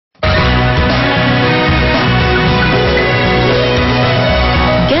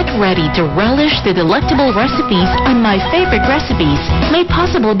ready to relish the delectable recipes on My Favorite Recipes, made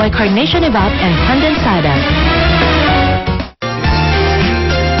possible by Carnation Evap and Condensada.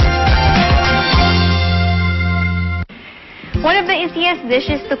 One of the easiest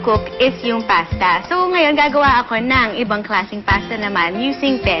dishes to cook is yung pasta. So ngayon gagawa ako ng ibang klaseng pasta naman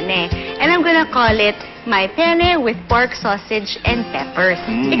using penne. And I'm gonna call it my penne with pork sausage and peppers.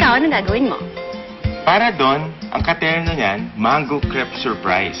 Ikaw, anong gagawin mo? Para doon, ang katerno niyan, mango crepe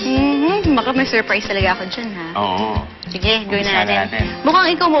surprise. Baka may surprise talaga ako dyan, ha? Oo. Sige, gawin Umpisahan na natin. natin. Mukhang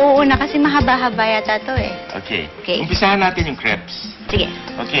ikaw mauuna kasi mahaba-haba yata to eh. Okay. Okay. Umpisahan natin yung crepes. Sige.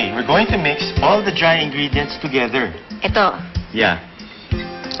 Okay, we're going to mix all the dry ingredients together. Ito. Yeah.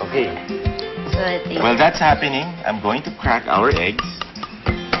 Okay. So, ito While that's happening, I'm going to crack our eggs.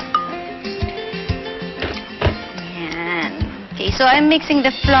 Ayan. Okay, so I'm mixing the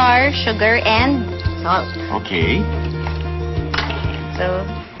flour, sugar, and salt. Okay. So,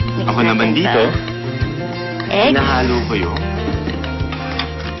 mix Ako naman natin dito, eggs. hinahalo ko yung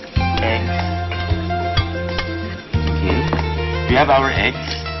eggs. Okay. We have our eggs.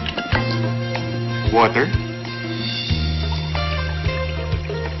 Water.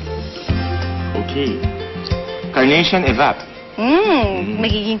 Okay. Carnation Evap.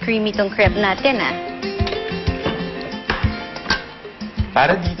 Magiging creamy tong crepe natin, ah.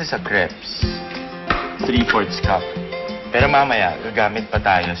 Para dito sa crepes, 3/4 cup. Pero mamaya, gagamit pa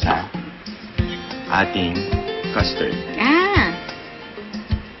tayo sa ating custard. Ah.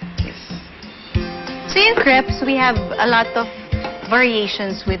 Yes. So in crepes, we have a lot of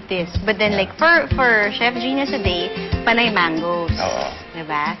variations with this. But then, like, for Chef Gina today, panay mangoes. Oo.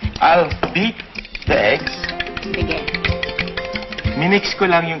 Diba? I'll beat the eggs. Sige. Minix ko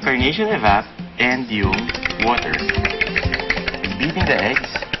lang yung Carnation Evap and yung water. Beating the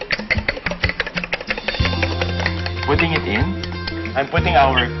eggs. Putting it in. I'm putting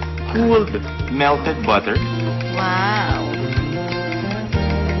our cooled melted butter. Wow.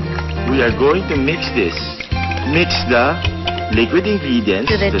 We are going to mix this. Mix the liquid ingredients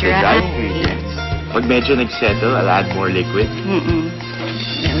To the the dry ingredients. Pag medyo nagsettle, I'll add more liquid.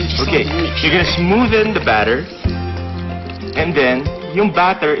 Okay, you're gonna smoothen the batter. And then, yung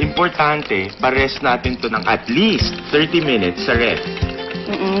batter, importante, pares natin to ng at least 30 minutes sa ref.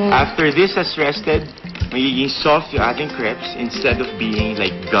 After this has rested, magiging soft yung ating crepes instead of being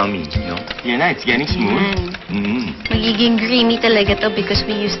like gummy, no? Yan na, it's getting smooth. Magiging creamy talaga to because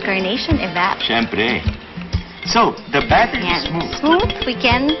we used Carnation Evap. Siyempre. So, the batter is smooth. Smooth, we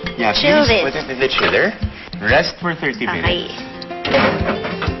can chill please this. put it in the chiller. Rest for 30 minutes.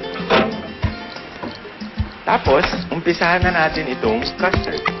 Tapos, umpisahan na natin itong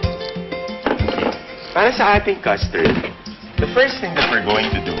custard. Okay. Para sa ating custard, the first thing that we're going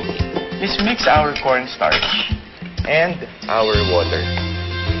to do is mix our cornstarch and our water.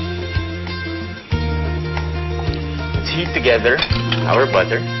 Let's heat together our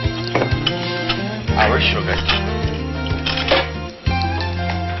butter, our sugar.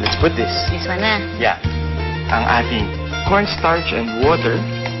 Let's put this. This one na. Yeah. Ang ating cornstarch and water.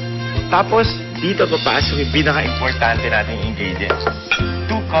 Tapos, dito papasok yung pinaka-importante nating ingredients.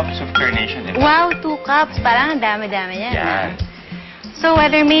 2 cups of Carnation Evap. Wow, 2 cups. Parang ang dami-dami yan. Yan. So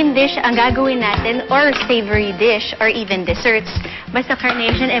whether main dish ang gagawin natin or savory dish or even desserts, basta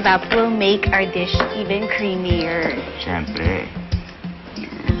Carnation Evap will make our dish even creamier. Siyempre.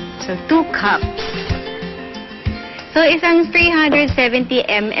 So 2 cups. So isang 370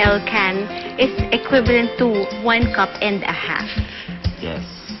 ml can is equivalent to 1 cup and a half. Yes.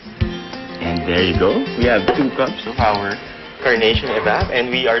 And there you go. We have 2 cups of our Carnation Evap,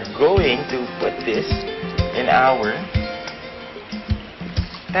 and we are going to put this in our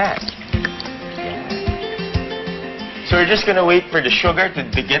pan. Yeah. So we're just gonna wait for the sugar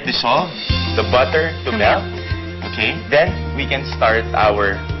to get dissolved, the butter to melt. Okay? Then we can start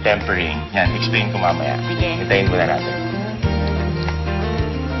our tempering. Yan, explain ko mamaya. Okay. Hintayin muna natin.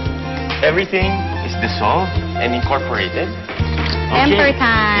 Everything is dissolved and incorporated. Temper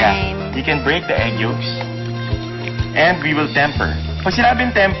time. Yeah. You can break the egg yolks. And we will temper. Pag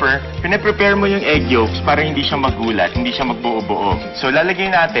sinabing temper, pinaprepare mo yung egg yolks para hindi siya magulat, hindi siya magbuo-buo. So,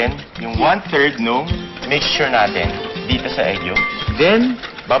 lalagay natin yung 1/3 nung mixture natin dito sa egg yolks. Then,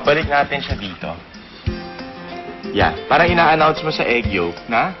 babalik natin siya dito. Yeah, parang ina-announce mo sa egg yolk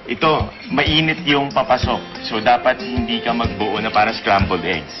na ito, mainit yung papasok. So, dapat hindi ka magbuo na parang scrambled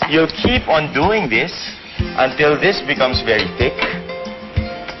eggs. You'll keep on doing this until this becomes very thick.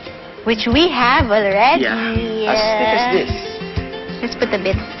 Which we have already. Yeah, as thick as this. Let's put a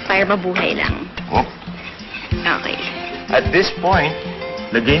bit para mabuhay lang. Oh. Okay. At this point,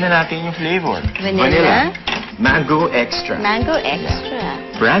 lagay na natin yung flavor. Vanilla. Mango extra. Mango extra.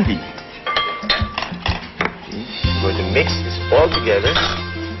 brandy. Okay. We're going to mix this all together.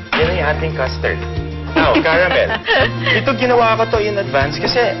 Yan ang ating custard. Now, caramel. Ito, ginawa ko to in advance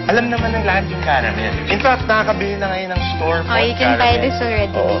kasi alam naman ng lahat yung caramel. In fact, nakakabili na ngayon ng store for Oh, you can buy this already.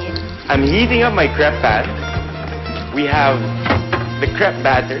 Oo. I'm heating up my crepe pan. We have the crepe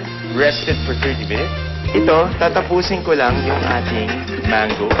batter rested for 30 minutes. Ito, tatapusin ko lang yung ating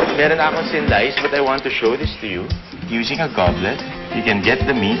mango. Meron na akong slice, but I want to show this to you. Using a goblet, you can get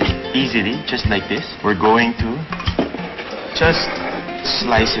the meat easily, just like this. We're going to just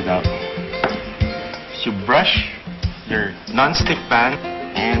slice it up. You brush your non-stick pan,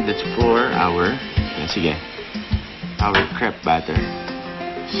 and let's pour our, sige, our crepe batter.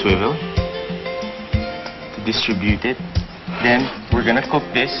 Swivel to distribute it. Then we're gonna cook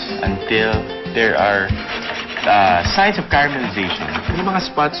this until there are signs of caramelization. Yung mga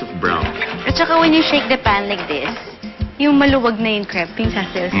spots of brown. At saka when you shake the pan like this, yung maluwag na yung crepe, yung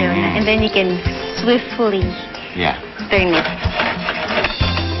sasayaw na. And then you can swiftly turn it.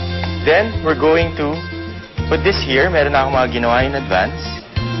 Then we're going to put this here. Meron na akong mga ginawa in advance.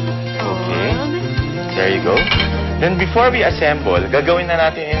 Okay. There you go. Then before we assemble, gagawin na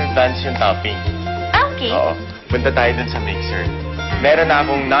natin in advance yung topping. Okay. Oo. Punta tayo dun sa mixer. Meron na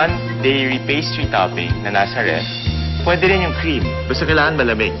akong non-dairy pastry topping na nasa ref. Pwede rin yung cream. Basta kailangan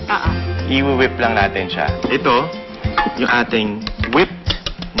malamig. I-whip lang natin siya. Ito, yung ating whipped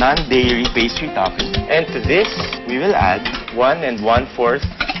non-dairy pastry topping. And to this, we will add 1 1/4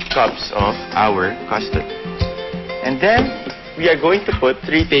 cups of our custard. And then, we are going to put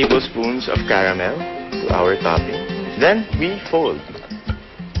 3 tablespoons of caramel to our topping. Then, we fold.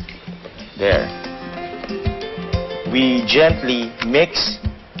 There. We gently mix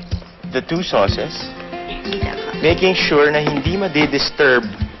the 2 sauces, making sure na hindi ma-disturb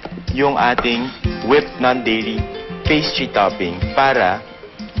yung ating whipped non-dairy pastry topping para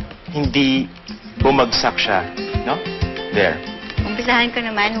hindi bumagsak siya, no? There. Umpisahan ko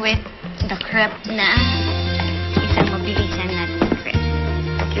naman with the crepe na isang mabilisan natin crepe.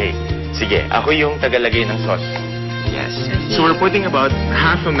 Okay. Sige, ako yung tagalagay ng sauce. Yes. So we're putting about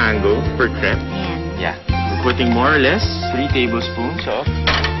half a mango per crepe. Yeah. We're putting more or less 3 tablespoons of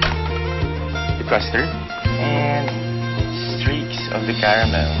the custard and streaks of the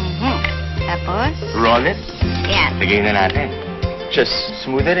caramel. Tapos? Roll it. Yan. Lagay na natin. Just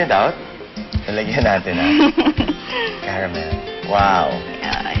smoothen it out. Nalagyan natin na caramel. Wow.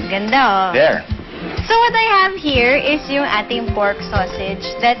 Ganda, oh. There. So what I have here is yung ating pork sausage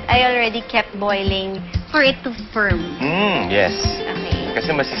that I already kept boiling for it to firm. Yes. Okay.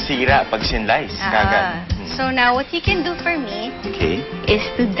 Kasi masisira pag sinlice. So now what you can do for me is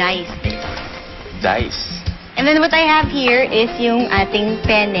to dice this. Dice. And then what I have here is yung ating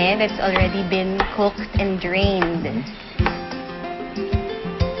penne that's already been cooked and drained.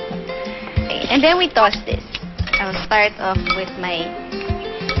 Okay. And then we toss this. I'll start off with my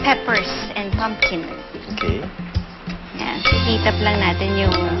peppers and pumpkin. Okay. Yan. Heat up lang natin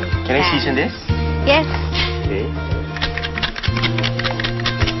yung Can I season this? Yes. Okay.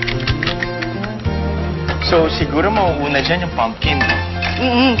 So, siguro mauuna dyan yung pumpkin.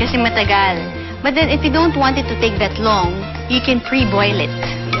 Kasi matagal. But then, if you don't want it to take that long, you can pre-boil it.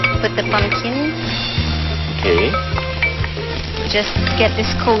 Put the pumpkin. Okay. Just get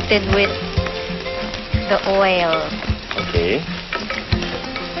this coated with the oil. Okay.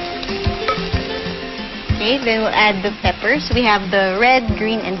 Okay, then we'll add the peppers. We have the red,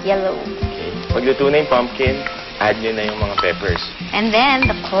 green, and yellow. Okay. Pagluto na yung pumpkin, add nyo na yung mga peppers. And then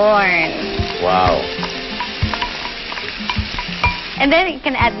the corn. Wow. And then you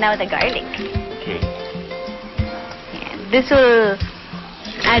can add now the garlic. Okay. And this will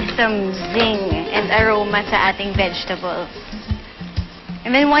add some zing and aroma sa ating vegetables.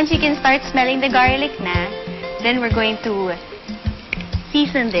 And then once you can start smelling the garlic na, then we're going to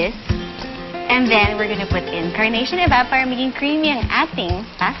season this. And then we're going to put in carnation eva para maging creamy ang ating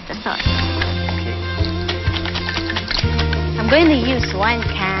pasta sauce. Okay. I'm going to use 1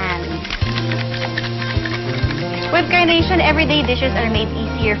 can. With carnation, everyday dishes are made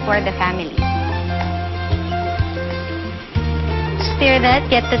easier for the family. Stir that,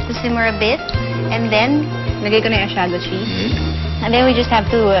 get that to simmer a bit, and then, lagay ko na yung Asiago cheese. And then we just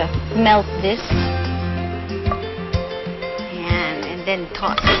have to melt this. And then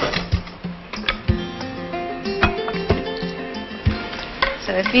toss.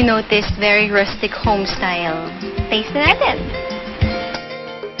 So if you notice, very rustic home style. Taste na natin.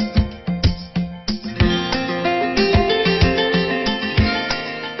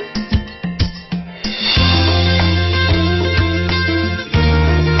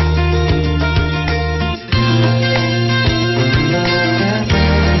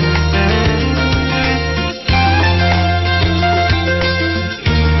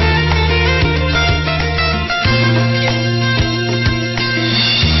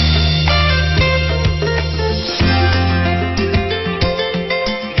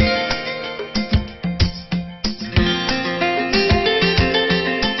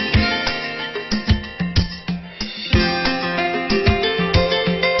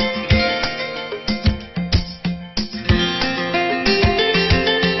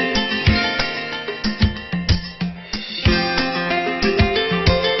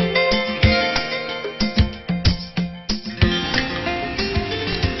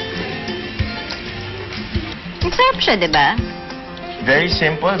 Masarap siya, di ba? Very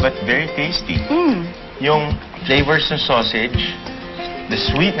simple but very tasty. Yung flavors ng sausage, the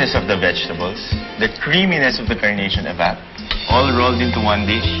sweetness of the vegetables, the creaminess of the carnation evap, all rolled into one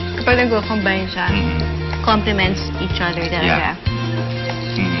dish. Kapag nag-combine siya, complements each other talaga.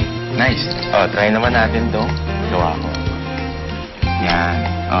 Nice. Oh, try naman natin to. Gawa ko. Yan.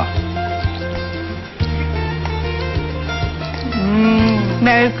 Oh.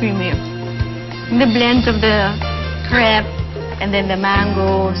 Very creamy. The blends of the crepe, and then the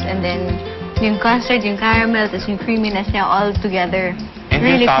mangoes, and then yung custard, yung caramel, tapos yung creaminess niya all together. And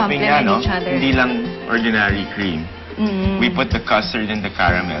really yung topping niya, complement each other. Hindi lang ordinary cream. We put the custard and the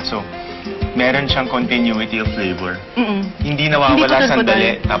caramel. So, meron siyang continuity of flavor. Hindi nawawala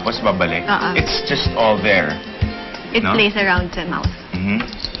sandali, tapos babalik. It's just all there. It plays around sa mouth.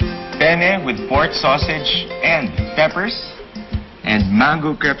 Penne with pork sausage and peppers, and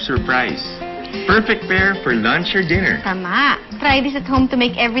mango crepe surprise. Perfect pair for lunch or dinner. Tama. Try this at home to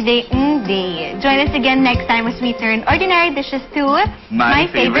make everyday day. Join us again next time as we turn ordinary dishes to My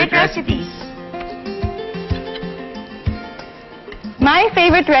Favorite Recipes. My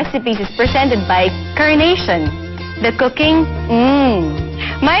Favorite Recipes is presented by Carnation. The cooking,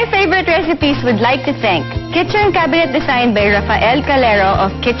 My Favorite Recipes would like to thank Kitchen Cabinet designed by Rafael Calero of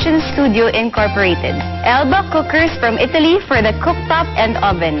Kitchen Studio Incorporated. Elba Cookers from Italy for the cooktop and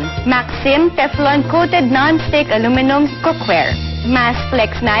oven. Maxim Teflon-coated non-stick aluminum cookware.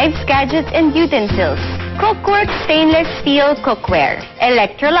 Massflex knives, gadgets, and utensils. Cookworks stainless steel cookware.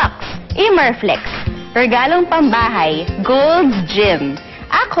 Electrolux. Immerflex. Regalong pambahay. Gold's Gym.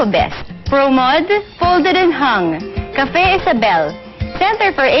 Aquabest. Promod. Folded and Hung. Cafe Isabel.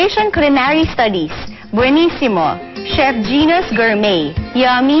 Center for Asian Culinary Studies. Buenissimo. Chef Gino's Gourmet.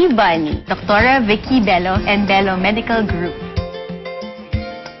 Yummy Bunny. Dr. Vicky Bello and Bello Medical Group.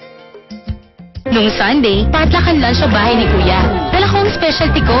 Nung Sunday, patlakan lunch sa bahay ni Kuya. Dala ko ang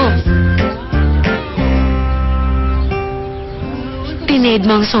specialty ko. Tinid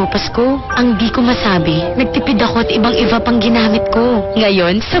mo ang sopas ko. Ang di ko masabi, nagtipid ako at ibang-iba pang ginamit ko.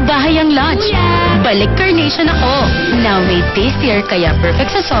 Ngayon, sa bahay ang lunch. Balik Carnation ako. Now made tastier kaya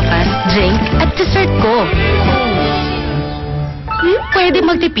perfect sa sopas, drink at dessert ko. Pwede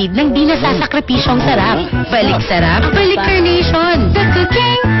magtipid ng di nasasakripisyong sarap. Balik sarap, balik Carnation. The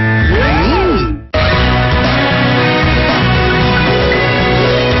cooking.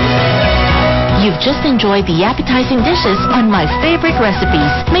 You've just enjoyed the appetizing dishes on My Favorite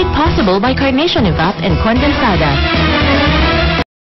Recipes, made possible by Carnation Evap and Condensada.